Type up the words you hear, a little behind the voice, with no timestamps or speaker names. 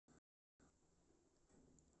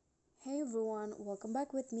Hey everyone, welcome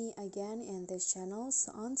back with me again in this channel.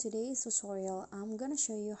 So on today's tutorial, I'm gonna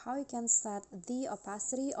show you how you can set the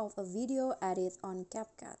opacity of a video edit on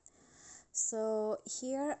CapCut. So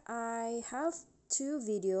here I have two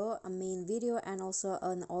video, a main video and also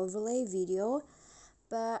an overlay video,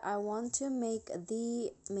 but I want to make the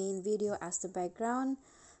main video as the background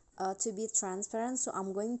to be transparent, so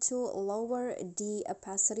I'm going to lower the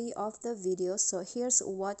opacity of the video. So here's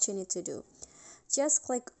what you need to do. Just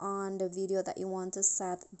click on the video that you want to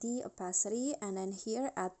set the opacity, and then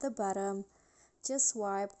here at the bottom just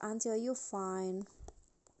swipe until you find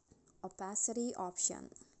opacity option.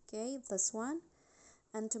 Okay, this one.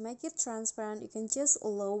 And to make it transparent, you can just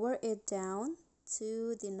lower it down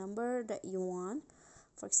to the number that you want.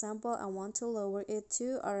 For example, I want to lower it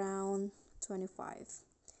to around 25,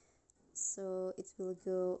 so it will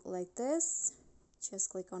go like this.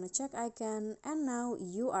 Just click on the check icon and now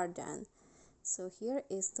you are done. So here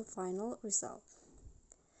is the final result.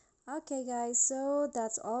 Okay guys, so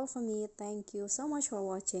that's all for me. Thank you so much for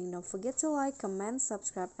watching. Don't forget to like, comment,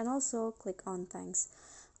 subscribe, and also click on thanks.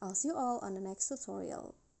 I'll see you all on the next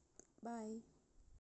tutorial. Bye.